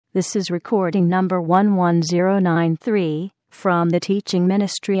This is recording number 11093 from the teaching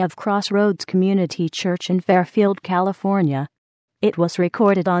ministry of Crossroads Community Church in Fairfield, California. It was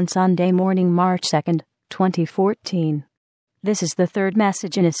recorded on Sunday morning, March 2nd, 2014. This is the third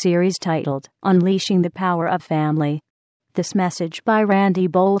message in a series titled, Unleashing the Power of Family. This message by Randy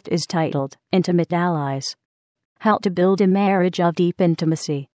Boldt is titled, Intimate Allies. How to Build a Marriage of Deep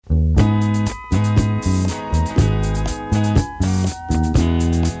Intimacy.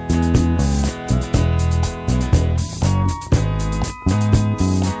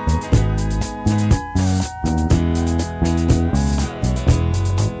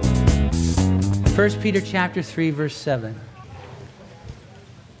 1 Peter chapter 3, verse 7.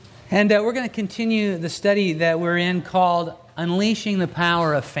 And we're going to continue the study that we're in called Unleashing the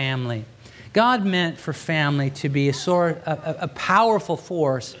Power of Family. God meant for family to be a powerful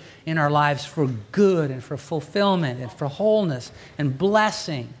force in our lives for good and for fulfillment and for wholeness and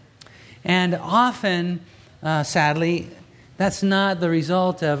blessing. And often, sadly, that's not the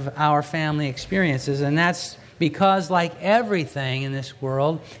result of our family experiences. And that's because, like everything in this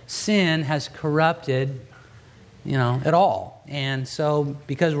world, sin has corrupted, it all. And so,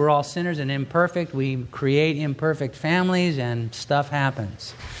 because we're all sinners and imperfect, we create imperfect families and stuff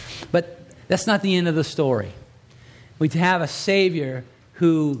happens. But that's not the end of the story. We have a Savior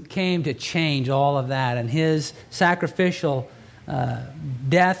who came to change all of that, and His sacrificial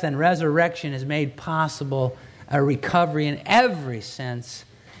death and resurrection has made possible a recovery in every sense.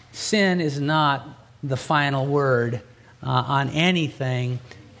 Sin is not the final word on anything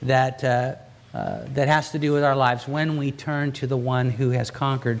that has to do with our lives when we turn to the one who has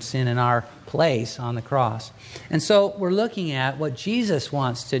conquered sin in our place on the cross. And so we're looking at what Jesus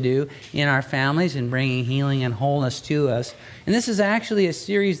wants to do in our families and bringing healing and wholeness to us. And this is actually a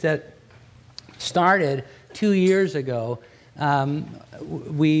series that started 2 years ago.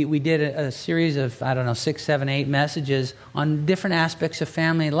 We did a series of, 6, 7, 8 messages on different aspects of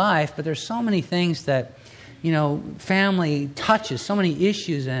family life, but there's so many things that, family touches, so many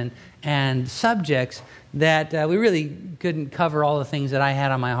issues and subjects that we really couldn't cover all the things that I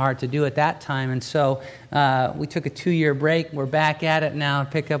had on my heart to do at that time. And so we took a 2-year break. We're back at it now,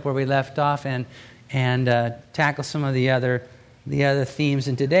 pick up where we left off and tackle some of the other themes.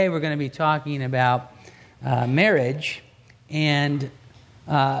 And today we're going to be talking about marriage. And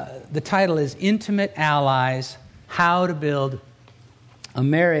the title is Intimate Allies, How to Build a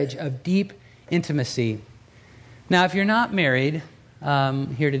Marriage of Deep Intimacy. Now, if you're not married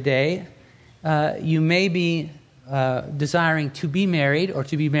here today, you may be desiring to be married or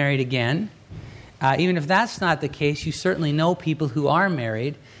to be married again. Even if that's not the case, you certainly know people who are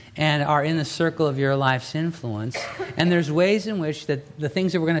married and are in the circle of your life's influence. And there's ways in which that the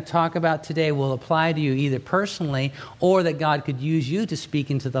things that we're going to talk about today will apply to you either personally or that God could use you to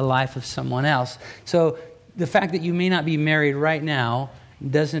speak into the life of someone else. So the fact that you may not be married right now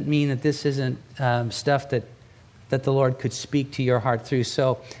doesn't mean that this isn't stuff that the Lord could speak to your heart through.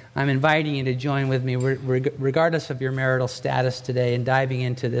 So I'm inviting you to join with me regardless of your marital status today and diving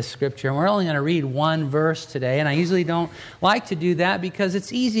into this scripture. And we're only going to read one verse today. And I usually don't like to do that because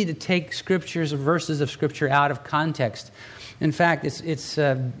it's easy to take scriptures or verses of scripture out of context. In fact, it's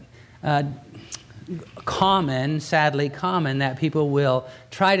sadly common, that people will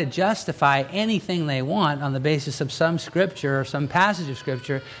try to justify anything they want on the basis of some scripture or some passage of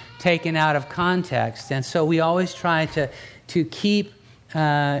scripture taken out of context. And so we always try to keep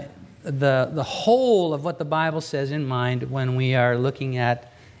the whole of what the Bible says in mind when we are looking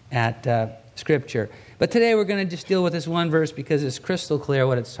at Scripture. But today we're going to just deal with this one verse because it's crystal clear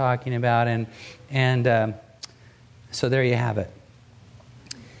what it's talking about, and so there you have it.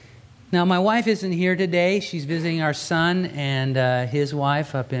 Now, my wife isn't here today. She's visiting our son and his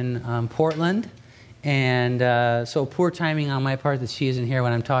wife up in Portland. And so poor timing on my part that she isn't here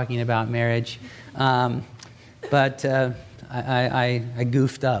when I'm talking about marriage. But I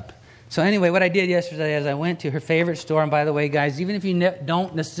goofed up. So anyway, what I did yesterday is I went to her favorite store. And by the way, guys, even if you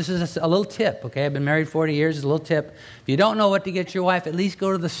don't, this is a little tip, okay? I've been married 40 years. It's a little tip. If you don't know what to get your wife, at least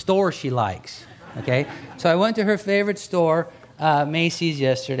go to the store she likes, okay? So I went to her favorite store, Macy's,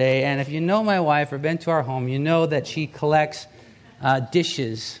 yesterday. And if you know my wife or been to our home, you know that she collects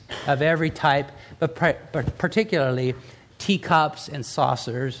dishes of every type, but particularly teacups and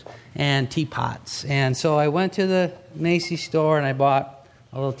saucers and teapots. And so I went to the Macy's store and I bought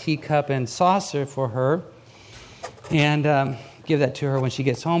a little teacup and saucer for her and give that to her when she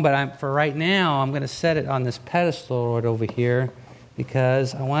gets home. But for right now, I'm going to set it on this pedestal right over here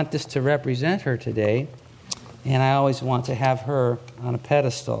because I want this to represent her today. And I always want to have her on a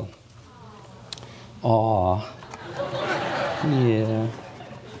pedestal. Aw. Yeah.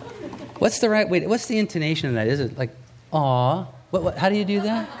 What's the right way? What's the intonation of that? Is it like, aw? What, how do you do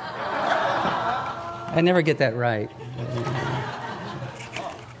that? I never get that right.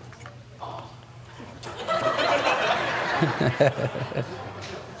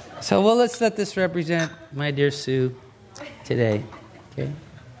 So, well, let's let this represent my dear Sue today. Okay.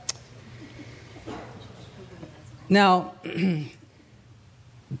 Now,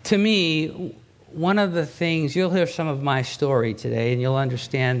 to me, one of the things, you'll hear some of my story today, and you'll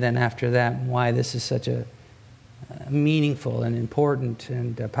understand then after that why this is such a meaningful and important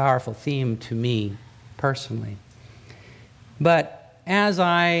and powerful theme to me personally. But as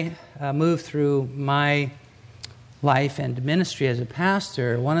I move through my life and ministry as a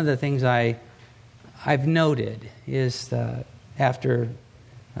pastor, one of the things I've noted is that after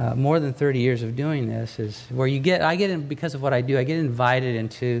more than 30 years of doing this is where because of what I do, I get invited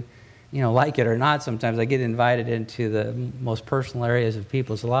into, like it or not sometimes, I get invited into the most personal areas of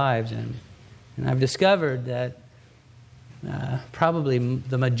people's lives. And I've discovered that probably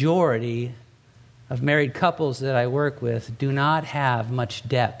the majority of married couples that I work with do not have much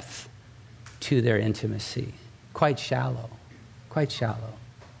depth to their intimacy. Quite shallow.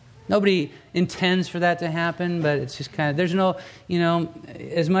 Nobody intends for that to happen, but it's just kind of, there's no,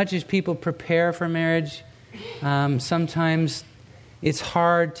 as much as people prepare for marriage, sometimes it's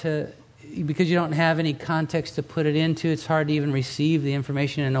hard to, because you don't have any context to put it into, it's hard to even receive the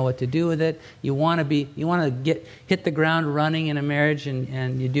information and know what to do with it. You want to hit the ground running in a marriage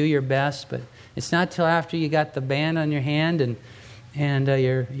and you do your best, but it's not till after you got the band on your hand and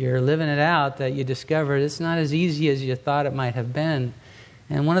you're living it out that you discover it's not as easy as you thought it might have been.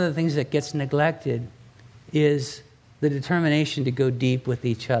 And one of the things that gets neglected is the determination to go deep with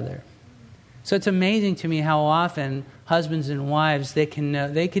each other. So it's amazing to me how often husbands and wives, they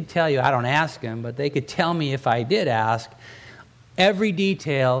could tell you, I don't ask them, but they could tell me if I did ask, every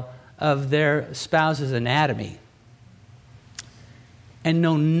detail of their spouse's anatomy and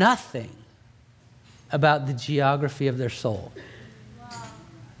know nothing about the geography of their soul. Wow.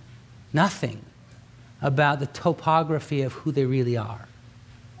 Nothing about the topography of who they really are.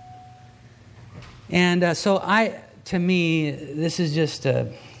 And to me, this is just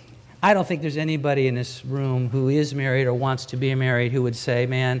I don't think there's anybody in this room who is married or wants to be married who would say,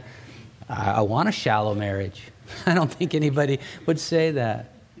 man, I want a shallow marriage. I don't think anybody would say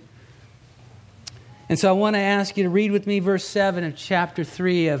that. And so I want to ask you to read with me verse 7 of chapter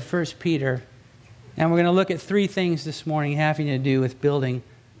 3 of 1 Peter. And we're going to look at three things this morning having to do with building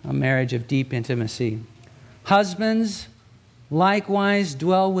a marriage of deep intimacy. Husbands, likewise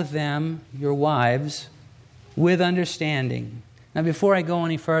dwell with them, your wives, with understanding. Now, before I go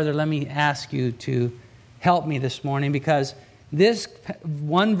any further, let me ask you to help me this morning, because this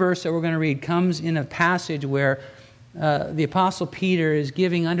one verse that we're going to read comes in a passage where the Apostle Peter is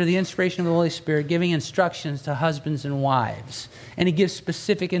giving, under the inspiration of the Holy Spirit, giving instructions to husbands and wives. And he gives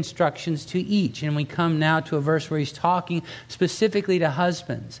specific instructions to each. And we come now to a verse where he's talking specifically to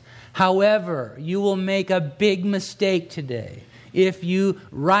husbands. However, you will make a big mistake today if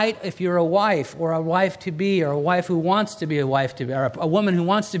you're a wife or a wife-to-be, or a wife who wants to be a wife-to-be, or a woman who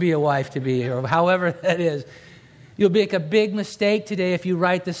wants to be a wife-to-be, or however that is. You'll make a big mistake today if you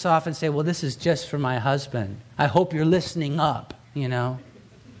write this off and say, well, this is just for my husband. I hope you're listening up,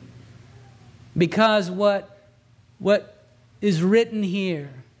 Because what is written here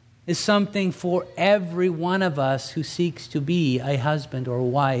is something for every one of us who seeks to be a husband or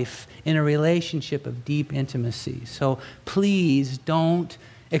wife in a relationship of deep intimacy. So please don't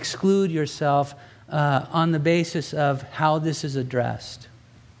exclude yourself on the basis of how this is addressed.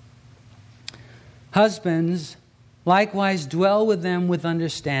 Husbands, likewise dwell with them with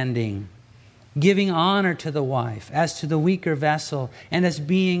understanding, giving honor to the wife as to the weaker vessel, and as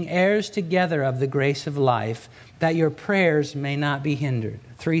being heirs together of the grace of life, that your prayers may not be hindered.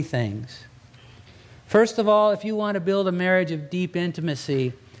 Three things. First of all, if you want to build a marriage of deep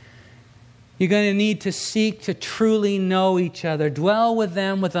intimacy, you're going to need to seek to truly know each other. Dwell with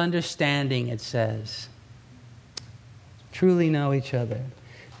them with understanding, it says. Truly know each other.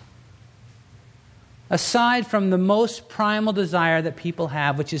 Aside from the most primal desire that people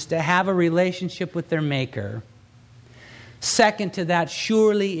have, which is to have a relationship with their Maker, second to that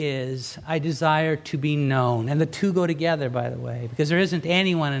surely is, I desire to be known. And the two go together, by the way, because there isn't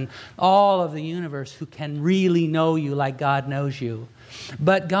anyone in all of the universe who can really know you like God knows you.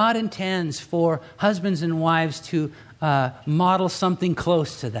 But God intends for husbands and wives to model something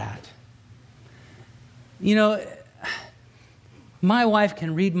close to that. My wife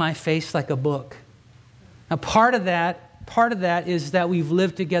can read my face like a book. Now, part of that is that we've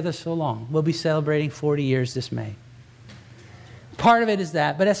lived together so long. We'll be celebrating 40 years this May. Part of it is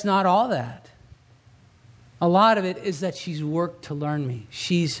that, but it's not all that. A lot of it is that she's worked to learn me.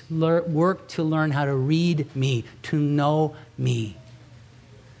 She's worked to learn how to read me, to know me.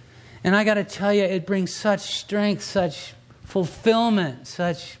 And I got to tell you, it brings such strength, such fulfillment,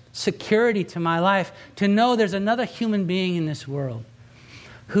 such security to my life to know there's another human being in this world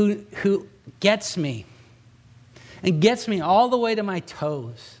who gets me and gets me all the way to my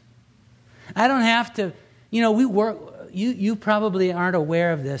toes. I don't have to, we work, you probably aren't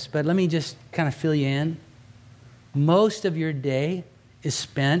aware of this, but let me just kind of fill you in. Most of your day is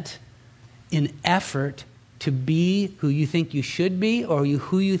spent in effort to be who you think you should be or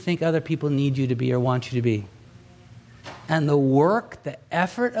who you think other people need you to be or want you to be. And the work, the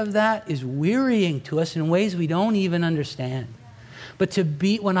effort of that is wearying to us in ways we don't even understand. But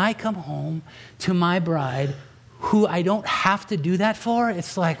when I come home to my bride, who I don't have to do that for,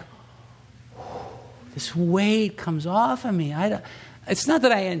 it's like, this weight comes off of me. It's not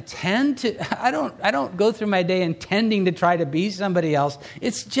that I intend to, I don't go through my day intending to try to be somebody else.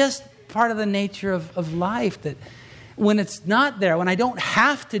 It's just part of the nature of life that when it's not there, when I don't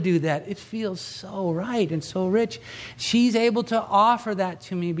have to do that, it feels so right and so rich. She's able to offer that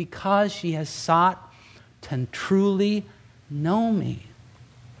to me because she has sought to truly know me.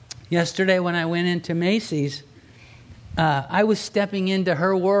 Yesterday when I went into Macy's, I was stepping into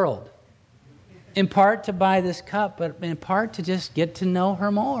her world. In part to buy this cup, but in part to just get to know her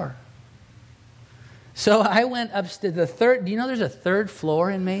more. So I went upstairs, the third, do you know there's a third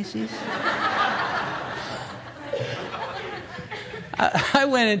floor in Macy's? I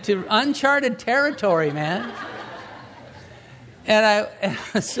went into uncharted territory, man.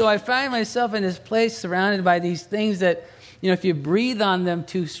 So I find myself in this place surrounded by these things that, if you breathe on them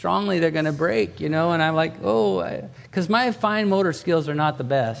too strongly, they're going to break, and I'm like, because my fine motor skills are not the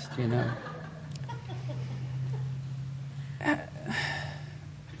best,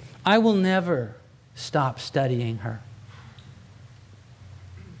 I will never stop studying her.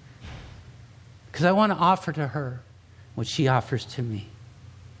 Because I want to offer to her what she offers to me.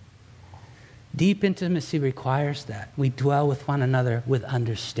 Deep intimacy requires that. We dwell with one another with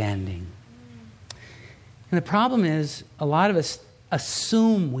understanding. And the problem is, a lot of us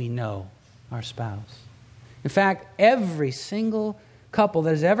assume we know our spouse. In fact, every single couple that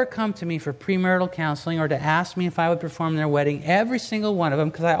has ever come to me for premarital counseling or to ask me if I would perform their wedding, every single one of them,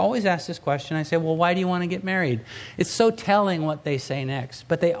 because I always ask this question, I say, well, why do you want to get married? It's so telling what they say next,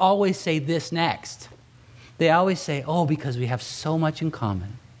 but they always say this next. They always say, because we have so much in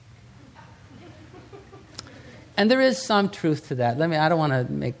common. And there is some truth to that. I don't want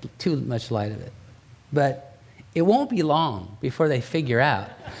to make too much light of it, but it won't be long before they figure out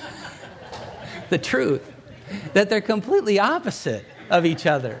the truth, that they're completely opposite of each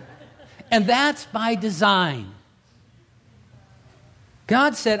other. And that's by design.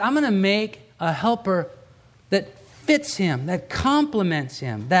 God said, I'm going to make a helper that fits him, that complements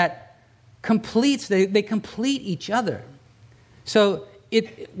him, that completes, they complete each other. So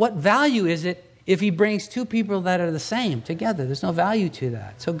what value is it if he brings two people that are the same together? There's no value to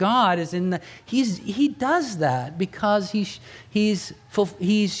that. So God is he does that because he's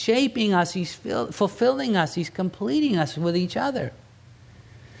shaping us, he's fulfilling us, he's completing us with each other.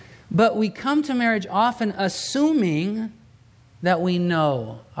 But we come to marriage often assuming that we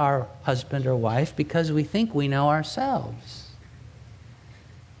know our husband or wife because we think we know ourselves.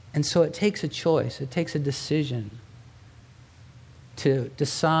 And so it takes a choice, it takes a decision to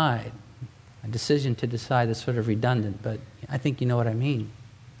decide. A decision to decide is sort of redundant, but I think you know what I mean.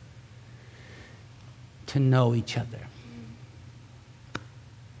 To know each other.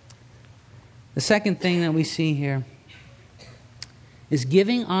 The second thing that we see here is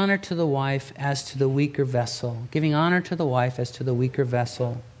giving honor to the wife as to the weaker vessel. Giving honor to the wife as to the weaker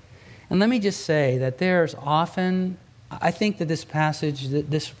vessel. And let me just say that there's often, I think that this passage,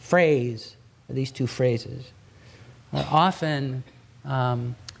 this phrase, or these two phrases, are often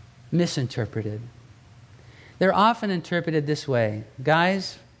misinterpreted. They're often interpreted this way.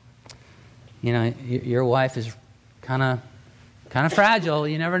 Guys, your wife is kind of fragile.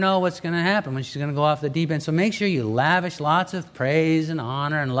 You never know what's going to happen when she's going to go off the deep end. So make sure you lavish lots of praise and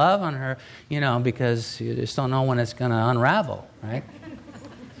honor and love on her, because you just don't know when it's going to unravel, right?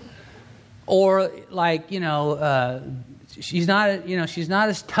 Or she's not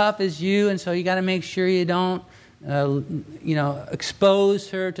as tough as you, and so you got to make sure you don't expose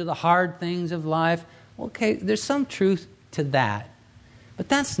her to the hard things of life. Okay, there's some truth to that. But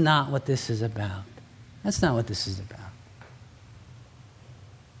that's not what this is about. That's not what this is about.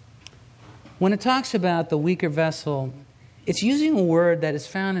 When it talks about the weaker vessel, it's using a word that is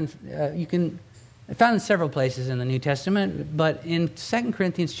found in, found in several places in the New Testament, but in 2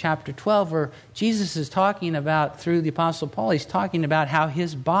 Corinthians chapter 12, where Jesus is talking about, through the Apostle Paul, he's talking about how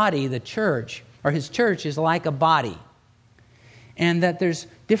his body, the church, or his church is like a body. And that there's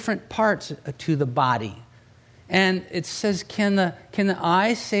different parts to the body. And it says, can the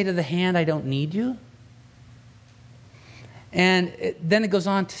eye say to the hand, I don't need you? And then it goes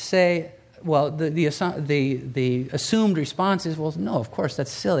on to say, well, the assumed response is, well, no, of course,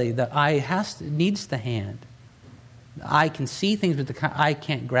 that's silly. The eye needs the hand. The eye can see things, but the eye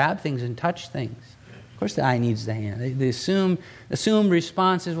can't grab things and touch things. Of course, the eye needs the hand. The assumed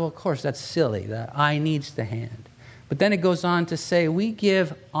response is, well, of course, that's silly. The eye needs the hand. But then it goes on to say, we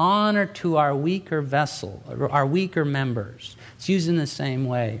give honor to our weaker vessel, or our weaker members. It's used in the same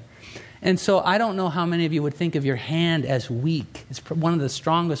way. And so I don't know how many of you would think of your hand as weak. It's one of the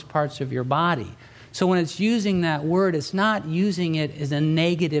strongest parts of your body. So when it's using that word, it's not using it as a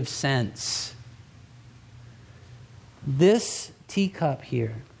negative sense. This teacup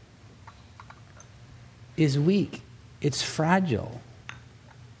here is weak. It's fragile.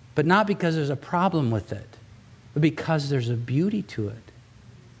 But not because there's a problem with it, but because there's a beauty to it.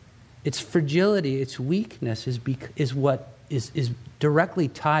 Its fragility, its weakness is what is directly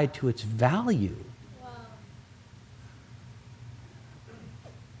tied to its value. Wow.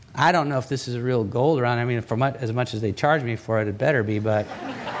 I don't know if this is a real gold around. I mean, as much as they charge me for it, it better be. But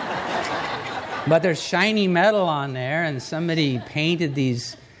there's shiny metal on there, and somebody painted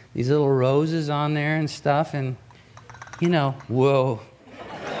these little roses on there and stuff, and whoa.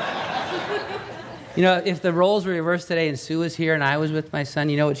 If the roles were reversed today and Sue was here and I was with my son,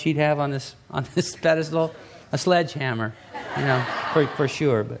 you know what she'd have on this pedestal? A sledgehammer, for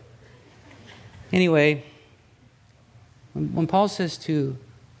sure. But anyway, when Paul says to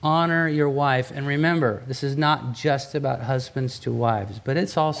honor your wife, and remember, this is not just about husbands to wives, but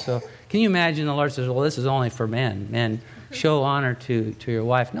it's also, can you imagine the Lord says, well, this is only for men, and show honor to your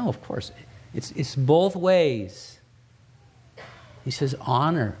wife. No, of course. It's both ways. He says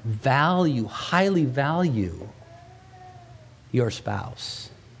honor, value, highly value your spouse.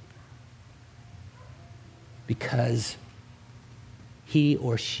 Because he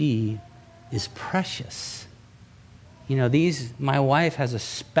or she is precious. My wife has a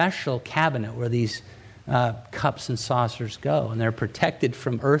special cabinet where these cups and saucers go, and they're protected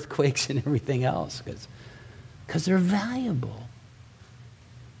from earthquakes and everything else because they're valuable.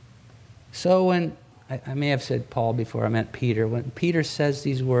 So when, I may have said Paul before, I meant Peter. When Peter says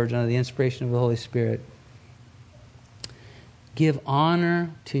these words under the inspiration of the Holy Spirit, give honor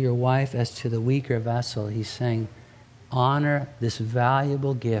to your wife as to the weaker vessel. He's saying, honor this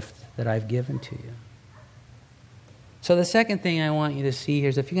valuable gift that I've given to you. So the second thing I want you to see here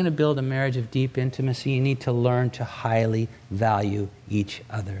is if you're going to build a marriage of deep intimacy, you need to learn to highly value each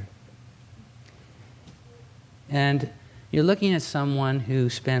other. And you're looking at someone who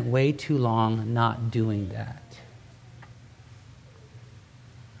spent way too long not doing that.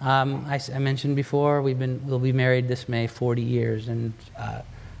 I mentioned before, we'll be married this May 40 years, and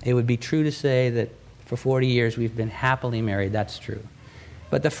it would be true to say that for 40 years we've been happily married. That's true.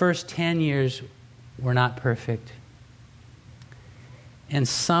 But the first 10 years were not perfect. And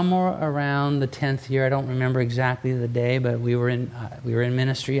somewhere around the 10th year, I don't remember exactly the day, but we were in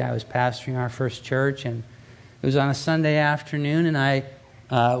ministry. I was pastoring our first church, and it was on a Sunday afternoon, and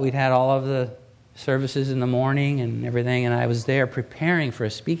we'd had all of the services in the morning and everything, and I was there preparing for a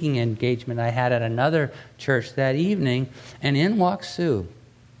speaking engagement I had at another church that evening, and in walks Sue.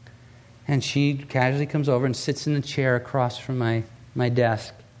 And she casually comes over and sits in the chair across from my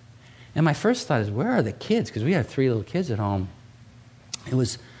desk. And my first thought is, where are the kids? Because we have 3 little kids at home.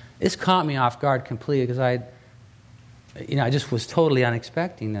 This caught me off guard completely because I just was totally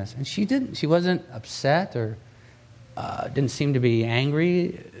unexpecting this. And she wasn't upset or didn't seem to be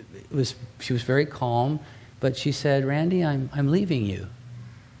angry. She was very calm, but she said, Randy, I'm leaving you.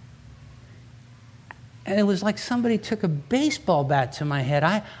 And it was like somebody took a baseball bat to my head.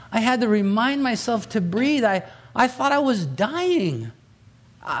 I had to remind myself to breathe. I thought I was dying.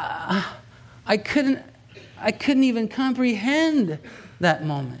 I couldn't even comprehend that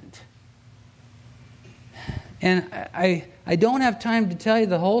moment. And I don't have time to tell you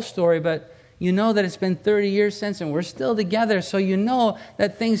the whole story, but you know that it's been 30 years since and we're still together, so you know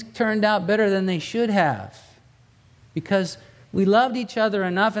that things turned out better than they should have. Because we loved each other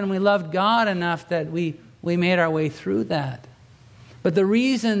enough and we loved God enough that we made our way through that. But the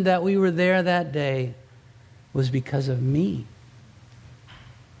reason that we were there that day was because of me.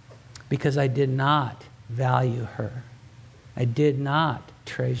 Because I did not value her. I did not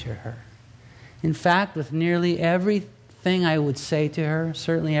treasure her. In fact, with nearly everything I would say to her,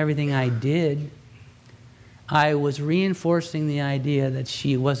 certainly everything I did, I was reinforcing the idea that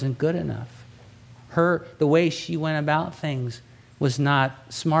she wasn't good enough. The way she went about things was not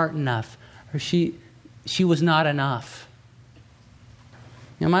smart enough. Or she was not enough.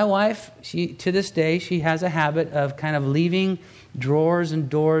 Now, my wife, to this day, she has a habit of kind of leaving drawers and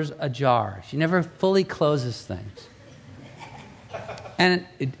doors ajar. She never fully closes things. And,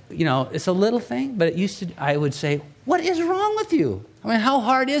 it's a little thing, but I would say, what is wrong with you? I mean, how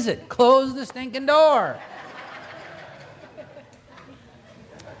hard is it? Close the stinking door.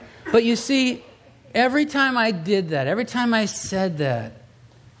 But you see, every time I did that, every time I said that,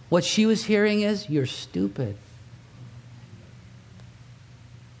 what she was hearing is, you're stupid.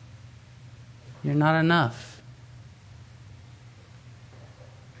 You're not enough.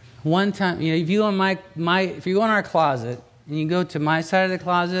 One time, if you go in our closet and you go to my side of the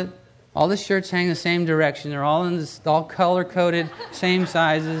closet, all the shirts hang the same direction. They're all color coded, same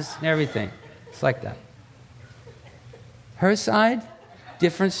sizes, everything. It's like that. Her side,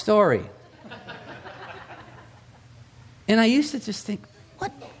 different story. And I used to just think,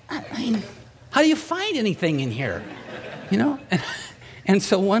 what? I mean, how do you find anything in here? And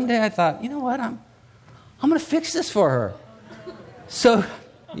so one day I thought, you know what? I'm going to fix this for her. So,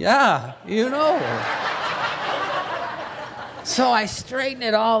 yeah, So I straighten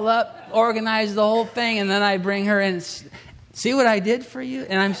it all up, organize the whole thing, and then I bring her in. See what I did for you?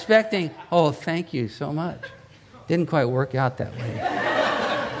 And I'm expecting, oh, thank you so much. Didn't quite work out that way.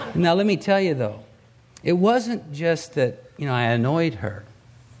 Now, let me tell you, though, it wasn't just that, I annoyed her.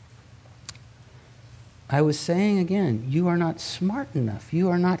 I was saying again, you are not smart enough. You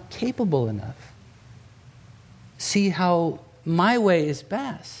are not capable enough. See how my way is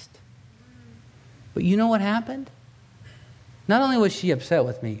best. But you know what happened? Not only was she upset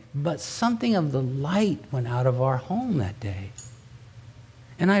with me, but something of the light went out of our home that day.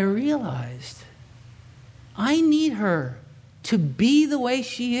 And I realized I need her to be the way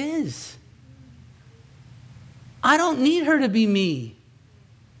she is. I don't need her to be me.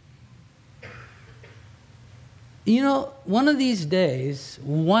 One of these days,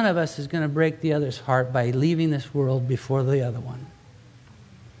 one of us is going to break the other's heart by leaving this world before the other one.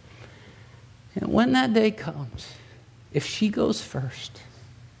 And when that day comes, if she goes first,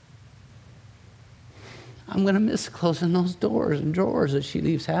 I'm going to miss closing those doors and drawers that she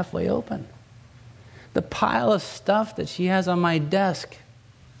leaves halfway open. The pile of stuff that she has on my desk,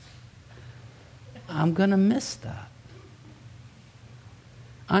 I'm going to miss that.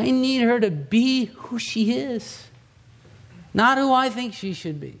 I need her to be who she is. Not who I think she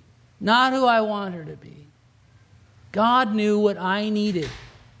should be. Not who I want her to be. God knew what I needed,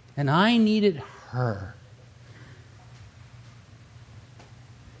 and I needed her.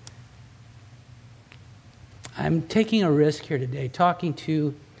 I'm taking a risk here today, talking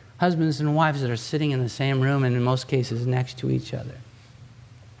to husbands and wives that are sitting in the same room and in most cases next to each other.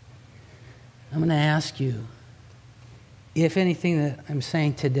 I'm going to ask you, if anything that I'm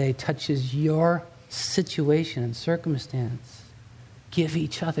saying today touches your situation and circumstance, give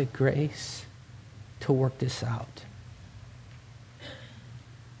each other grace to work this out.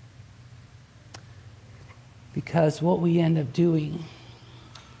 Because what we end up doing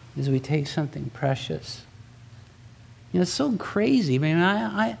is we take something precious. It's so crazy. I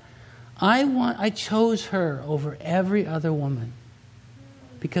mean, I chose her over every other woman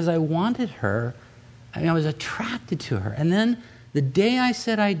because I wanted her. I was attracted to her. And then the day I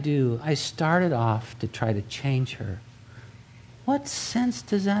said I do, I started off to try to change her. What sense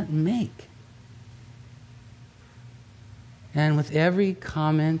does that make? And with every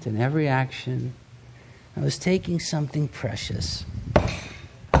comment and every action, I was taking something precious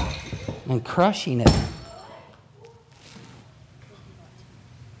and crushing it.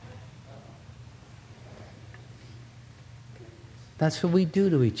 That's what we do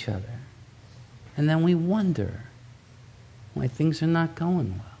to each other. And then we wonder why things are not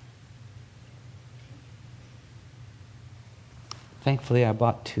going well. Thankfully, I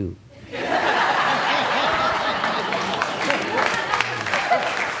bought 2.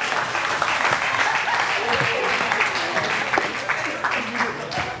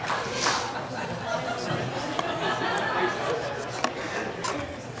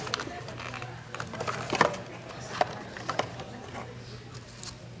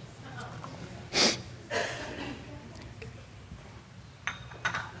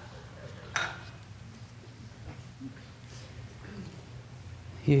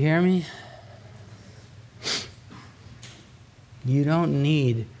 You hear me? You don't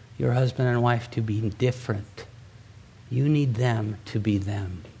need your husband and wife to be different. You need them to be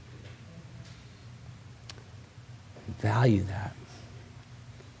them. Value that.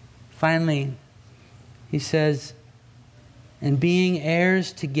 Finally, He says, and being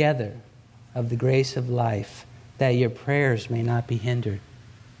heirs together of the grace of life, that your prayers may not be hindered.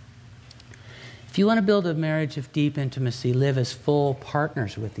 If you want to build a marriage of deep intimacy, live as full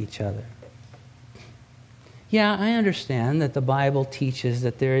partners with each other. Yeah, I understand that the Bible teaches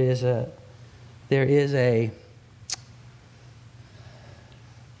that there is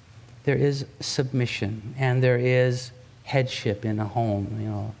submission and there is headship in a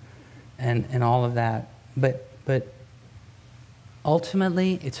home, and all of that. But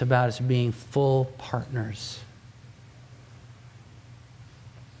ultimately, it's about us being full partners.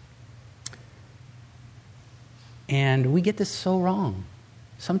 And we get this so wrong.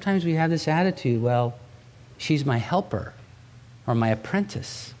 Sometimes we have this attitude, well, she's my helper, or my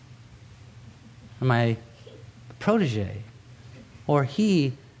apprentice, or my protege, or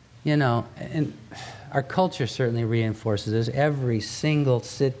he, and our culture certainly reinforces this. Every single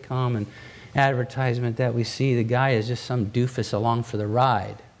sitcom and advertisement that we see, the guy is just some doofus along for the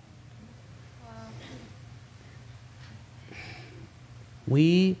ride. Wow.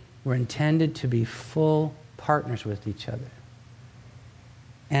 We were intended to be full partners with each other.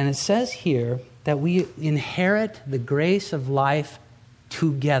 And it says here that we inherit the grace of life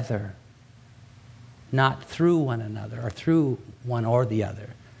together, not through one another or through one or the other,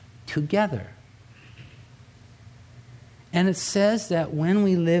 together. And it says that when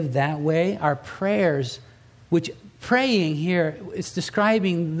we live that way, our prayers, which praying here, it's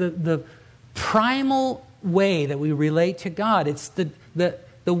describing the primal way that we relate to God. It's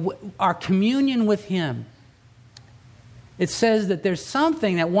our communion with Him. It says that there's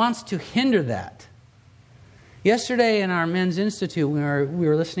something that wants to hinder that. Yesterday in our Men's Institute, we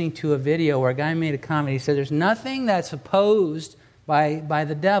were listening to a video where a guy made a comment. He said, there's nothing that's opposed by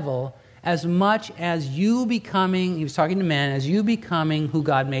the devil as much as you becoming, he was talking to men, as you becoming who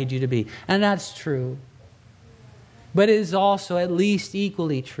God made you to be. And that's true. But it is also at least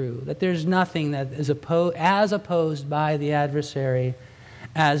equally true that there's nothing that is opposed by the adversary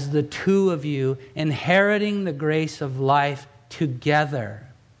as the two of you inheriting the grace of life together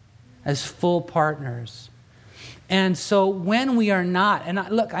as full partners. And so when we are not, and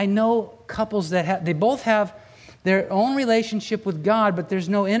I know couples that they both have their own relationship with God, but there's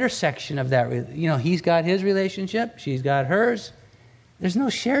no intersection of that. He's got his relationship, she's got hers. There's no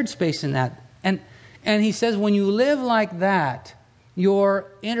shared space in that. And he says when you live like that, your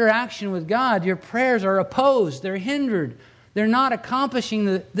interaction with God, your prayers are opposed, they're hindered. They're not accomplishing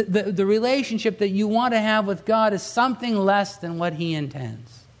the relationship that you want to have with God is something less than what He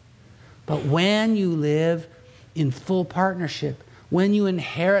intends. But when you live in full partnership, when you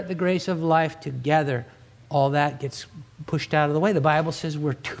inherit the grace of life together, all that gets pushed out of the way. The Bible says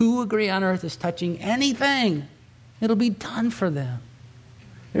where two agree on earth is touching anything, it'll be done for them.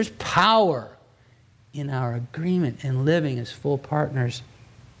 There's power in our agreement and living as full partners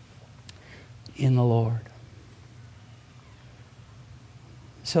in the Lord.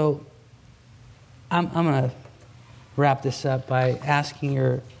 So I'm going to wrap this up by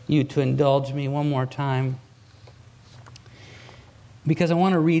asking you to indulge me one more time, because I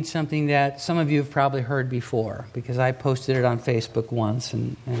want to read something that some of you have probably heard before, because I posted it on Facebook once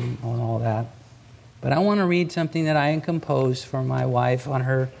and all that. But I want to read something that I composed for my wife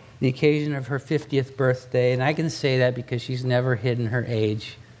on the occasion of her 50th birthday, and I can say that because she's never hidden her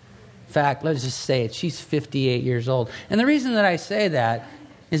age. In fact, let's just say it, she's 58 years old. And the reason that I say that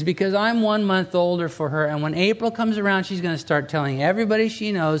is because I'm 1 month older for her, and when April comes around, she's going to start telling everybody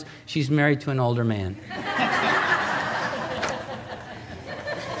she knows she's married to an older man.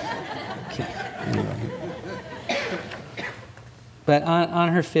 Okay, anyway. But on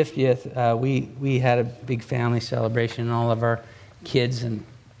her 50th, we had a big family celebration, and all of our kids and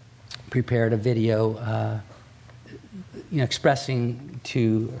prepared a video expressing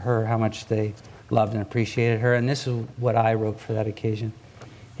to her how much they loved and appreciated her, and this is what I wrote for that occasion.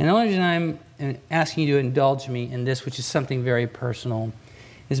 And the only reason I'm asking you to indulge me in this, which is something very personal,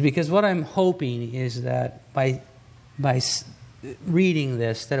 is because what I'm hoping is that by reading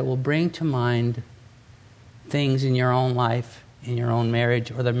this, that it will bring to mind things in your own life, in your own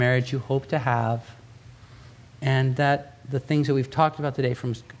marriage, or the marriage you hope to have, and that the things that we've talked about today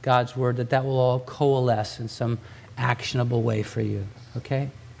from God's Word, that will all coalesce in some actionable way for you.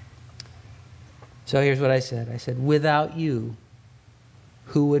 Okay? So here's what I said. I said, without you,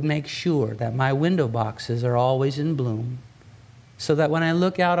 who would make sure that my window boxes are always in bloom, so that when I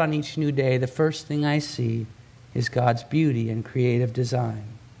look out on each new day, the first thing I see is God's beauty and creative design?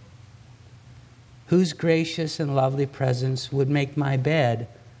 Whose gracious and lovely presence would make my bed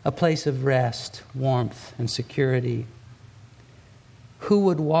a place of rest, warmth, and security? Who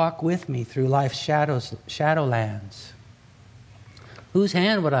would walk with me through life's shadowlands? Whose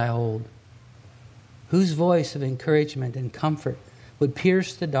hand would I hold? Whose voice of encouragement and comfort would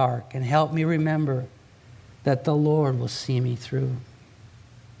pierce the dark and help me remember that the Lord will see me through?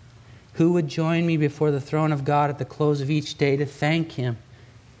 Who would join me before the throne of God at the close of each day to thank Him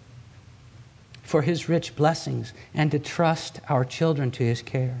for His rich blessings and to trust our children to His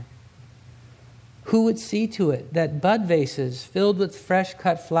care? Who would see to it that bud vases filled with fresh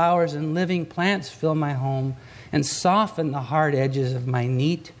cut flowers and living plants fill my home and soften the hard edges of my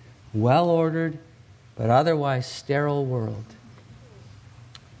neat, well-ordered, but otherwise sterile world?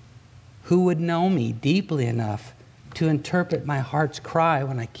 Who would know me deeply enough to interpret my heart's cry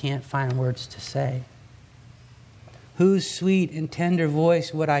when I can't find words to say? Whose sweet and tender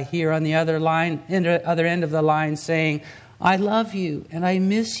voice would I hear on the other end of the line saying, "I love you and I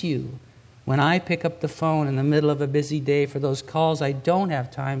miss you," when I pick up the phone in the middle of a busy day for those calls I don't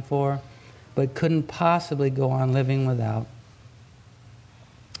have time for, but couldn't possibly go on living without?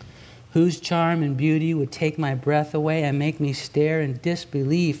 Whose charm and beauty would take my breath away and make me stare in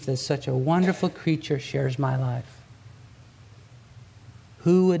disbelief that such a wonderful creature shares my life?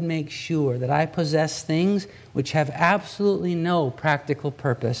 Who would make sure that I possess things which have absolutely no practical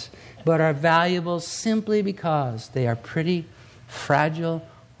purpose, but are valuable simply because they are pretty, fragile,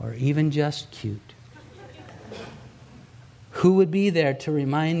 or even just cute? Who would be there to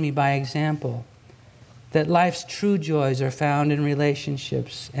remind me by example that life's true joys are found in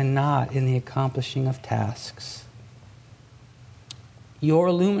relationships and not in the accomplishing of tasks?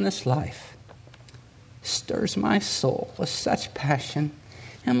 Your luminous life stirs my soul with such passion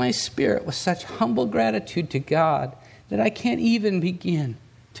and my spirit with such humble gratitude to God that I can't even begin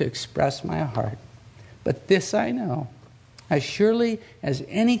to express my heart. But this I know, as surely as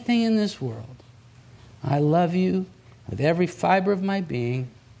anything in this world, I love you with every fiber of my being,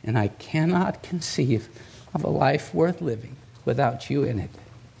 and I cannot conceive of a life worth living without you in it.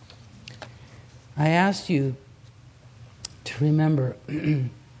 I asked you to remember,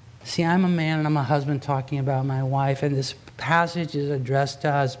 see, I'm a man and I'm a husband talking about my wife, and this passage is addressed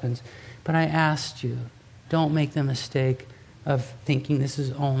to husbands, but I asked you, don't make the mistake of thinking this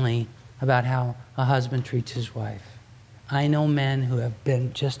is only about how a husband treats his wife. I know men who have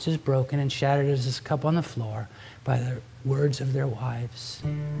been just as broken and shattered as this cup on the floor by the words of their wives,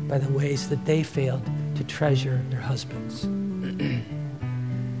 by the ways that they failed to treasure their husbands.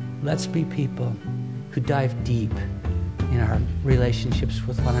 Let's be people who dive deep in our relationships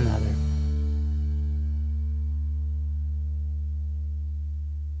with one another.